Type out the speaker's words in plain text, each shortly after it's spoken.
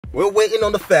We're waiting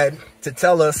on the Fed to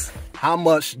tell us how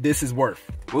much this is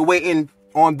worth. We're waiting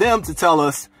on them to tell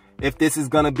us if this is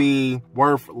going to be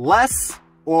worth less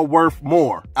or worth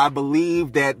more. I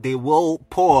believe that they will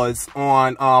pause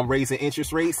on raising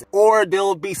interest rates, or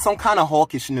there'll be some kind of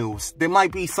hawkish news. There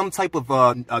might be some type of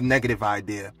a negative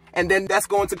idea. And then that's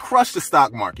going to crush the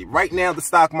stock market. Right now, the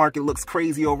stock market looks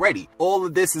crazy already. All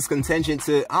of this is contingent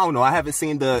to, I don't know, I haven't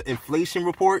seen the inflation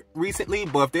report recently,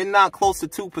 but if they're not close to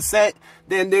 2%,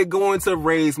 then they're going to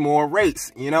raise more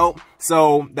rates, you know?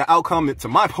 So the outcome to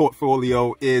my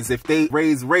portfolio is if they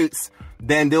raise rates,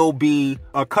 then there'll be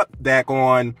a cutback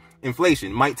on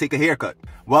inflation. Might take a haircut.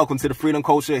 Welcome to the Freedom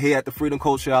Culture. Here at the Freedom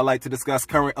Culture, I like to discuss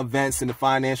current events in the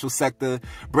financial sector,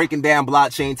 breaking down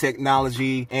blockchain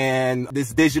technology and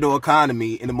this digital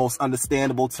economy in the most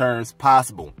understandable terms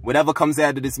possible. Whatever comes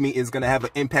out of this meeting is going to have an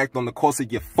impact on the cost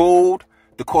of your food,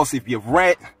 the cost of your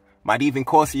rent, might even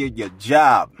cost you your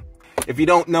job. If you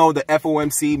don't know, the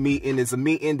FOMC meeting is a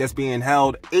meeting that's being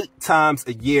held 8 times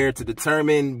a year to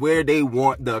determine where they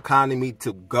want the economy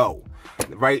to go.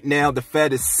 Right now, the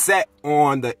Fed is set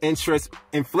on the interest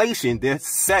inflation. They're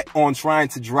set on trying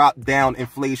to drop down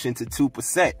inflation to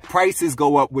 2%. Prices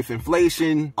go up with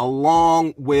inflation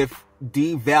along with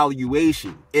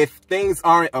devaluation. If things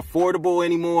aren't affordable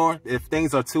anymore, if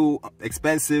things are too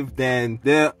expensive, then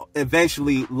they'll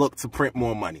eventually look to print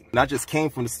more money. And I just came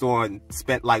from the store and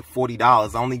spent like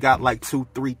 $40. I only got like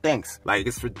 2-3 things. Like,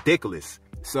 it's ridiculous.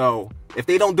 So if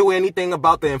they don't do anything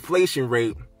about the inflation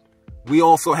rate, we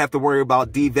also have to worry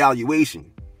about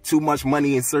devaluation. Too much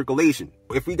money in circulation.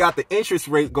 If we got the interest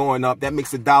rate going up, that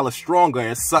makes the dollar stronger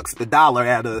and sucks the dollar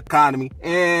out of the economy.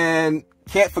 And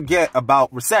can't forget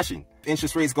about recession.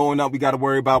 Interest rates going up, we got to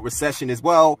worry about recession as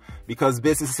well, because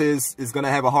businesses is going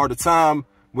to have a harder time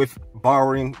with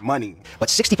borrowing money. But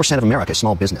 60% of America is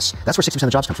small business. That's where 60% of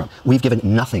the jobs come from. We've given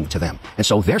nothing to them. And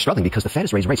so they're struggling because the Fed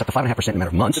has raised rates up to 5.5% in a matter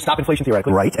of months. To stop inflation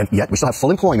theoretically. Right. And yet we still have full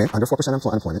employment, under 4%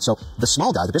 unemployment. So the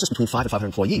small guy, the business between 5 and 500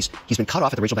 employees, he's been cut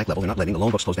off at the regional bank level. They're not letting the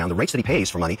loan books close down. The rates that he pays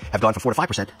for money have gone from 4 to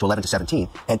 5% to 11 to 17.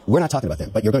 And we're not talking about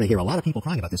them. But you're going to hear a lot of people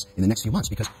crying about this in the next few months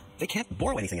because they can't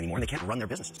borrow anything anymore and they can't run their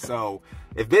businesses. So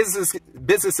if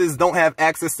businesses don't have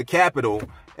access to capital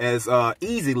as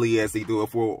easily as they do,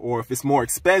 or if it's more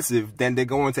expensive, then they're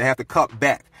going to have to cut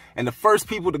back. And the first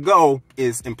people to go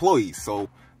is employees. So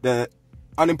the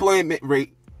unemployment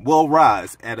rate will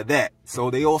rise out of that. So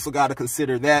they also got to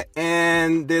consider that.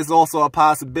 And there's also a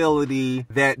possibility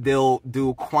that they'll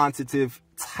do quantitative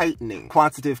tightening.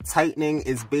 Quantitative tightening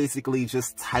is basically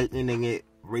just tightening it,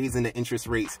 raising the interest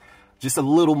rates just a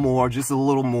little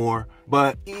more,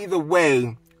 But either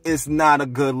way, it's not a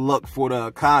good look for the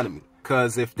economy.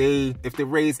 Because if they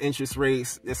raise interest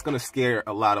rates, it's going to scare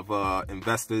a lot of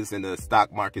investors, and the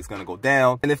stock market's going to go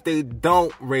down. And if they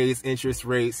don't raise interest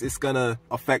rates, it's going to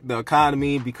affect the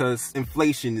economy because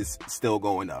inflation is still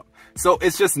going up. So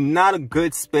it's just not a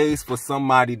good space for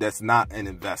somebody that's not an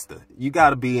investor. You got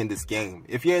to be in this game.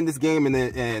 If you're in this game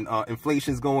and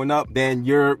inflation's going up, then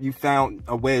you found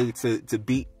a way to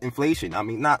beat inflation. I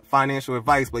mean, not financial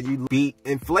advice, but you beat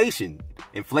inflation.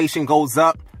 Inflation goes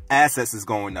up, assets is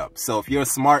going up. So if you're a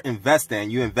smart investor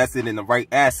and you invested in the right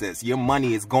assets, your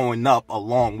money is going up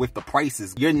along with the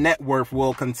prices. Your net worth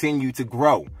will continue to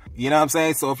grow. You know what I'm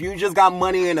saying? So if you just got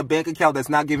money in a bank account that's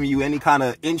not giving you any kind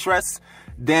of interest,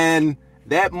 then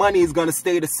that money is going to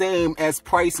stay the same as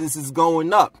prices is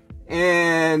going up.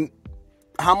 And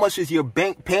how much is your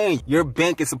bank paying? Your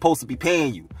bank is supposed to be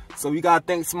paying you. So you got to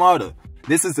think smarter.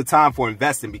 This is the time for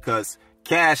investing because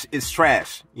cash is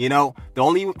trash. You know, the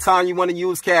only time you want to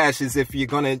use cash is if you're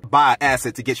going to buy an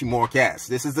asset to get you more cash.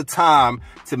 This is the time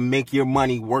to make your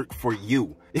money work for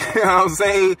you. You know what I'm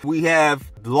saying? We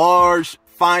have large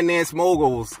finance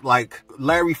moguls like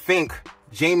Larry Fink,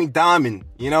 Jamie Dimon.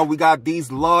 You know, we got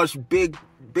these large, big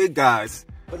guys.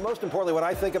 But most importantly, what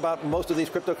I think about most of these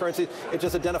cryptocurrencies, it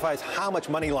just identifies how much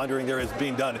money laundering there is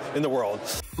being done in the world.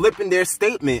 Flipping their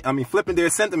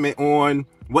sentiment on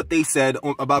what they said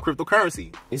about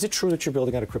cryptocurrency. Is it true that you're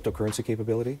building out a cryptocurrency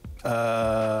capability?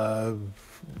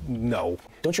 No.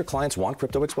 Don't your clients want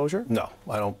crypto exposure? No,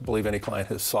 I don't believe any client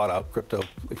has sought out crypto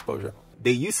exposure.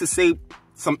 They used to say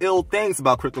some ill things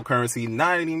about cryptocurrency,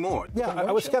 not anymore. Yeah,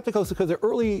 I was skeptical because the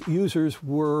early users it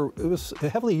was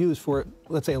heavily used for,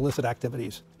 let's say, illicit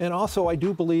activities. And also, I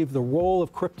do believe the role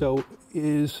of crypto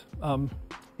is,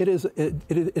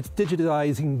 it's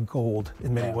digitizing gold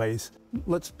in many ways.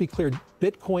 Let's be clear,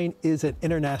 Bitcoin is an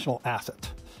international asset.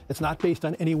 It's not based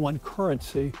on any one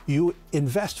currency. You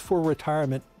invest for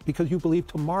retirement because you believe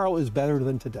tomorrow is better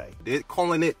than today. They're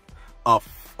calling it a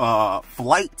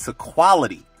flight to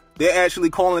quality. They're actually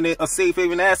calling it a safe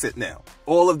haven asset now.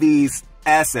 All of these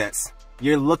assets,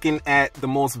 you're looking at the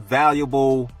most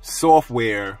valuable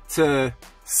software to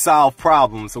solve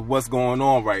problems of what's going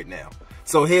on right now.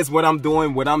 So here's what I'm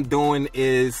doing. What I'm doing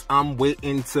is I'm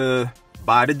waiting to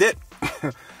buy the dip.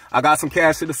 I got some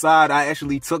cash to the side. I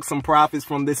actually took some profits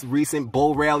from this recent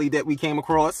bull rally that we came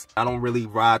across. I don't really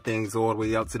ride things all the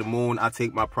way up to the moon. I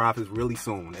take my profits really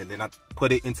soon, and then I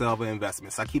put it into other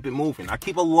investments. I keep it moving. I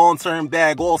keep a long-term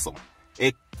bag also.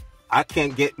 I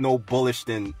can't get no bullish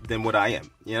than what I am,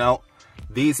 you know?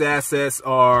 These assets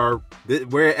are,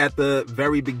 we're at the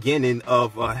very beginning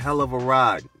of a hell of a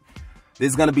ride.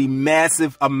 There's going to be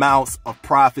massive amounts of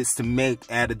profits to make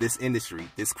out of this industry,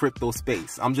 this crypto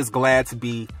space. I'm just glad to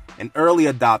be an early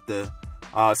adopter.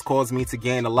 It's caused me to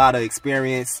gain a lot of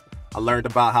experience. I learned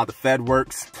about how the Fed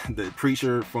works, the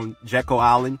preacher from Jekyll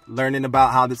Island, learning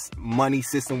about how this money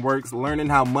system works, learning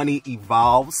how money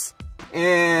evolves,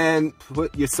 and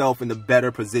put yourself in a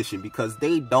better position because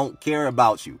they don't care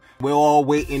about you. We're all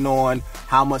waiting on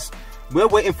how much. We're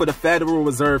waiting for the Federal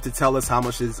Reserve to tell us how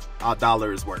much our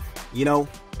dollar is worth, you know?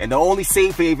 And the only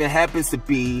safe haven happens to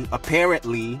be,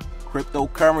 apparently,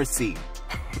 cryptocurrency.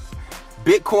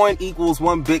 Bitcoin equals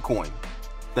 1 Bitcoin.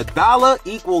 The dollar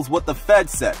equals what the Fed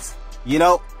says, you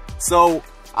know? So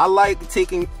I like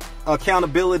taking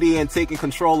accountability and taking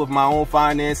control of my own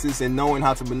finances and knowing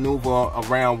how to maneuver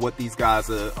around what these guys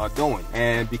are doing.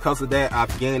 And because of that,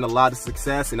 I've gained a lot of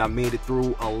success and I made it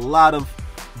through a lot of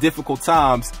difficult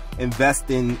times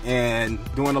investing and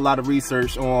doing a lot of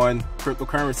research on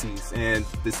cryptocurrencies and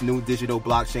this new digital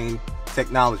blockchain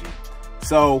technology.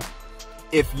 So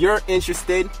if you're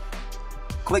interested,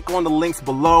 click on the links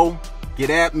below, get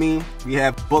at me. We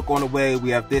have book on the way, we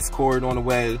have Discord on the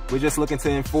way. We're just looking to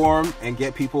inform and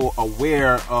get people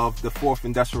aware of the fourth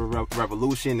industrial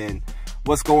revolution and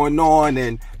what's going on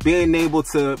and being able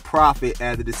to profit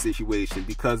out of this situation,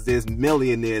 because there's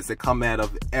millionaires that come out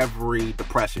of every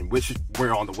depression, which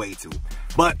we're on the way to.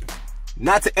 But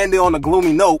not to end it on a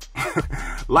gloomy note,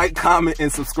 like, comment,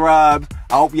 and subscribe.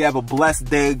 I hope you have a blessed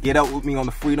day. Get out with me on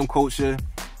the Freedom Culture.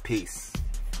 Peace.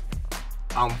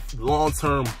 I'm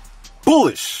long-term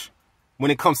bullish when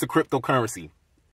it comes to cryptocurrency.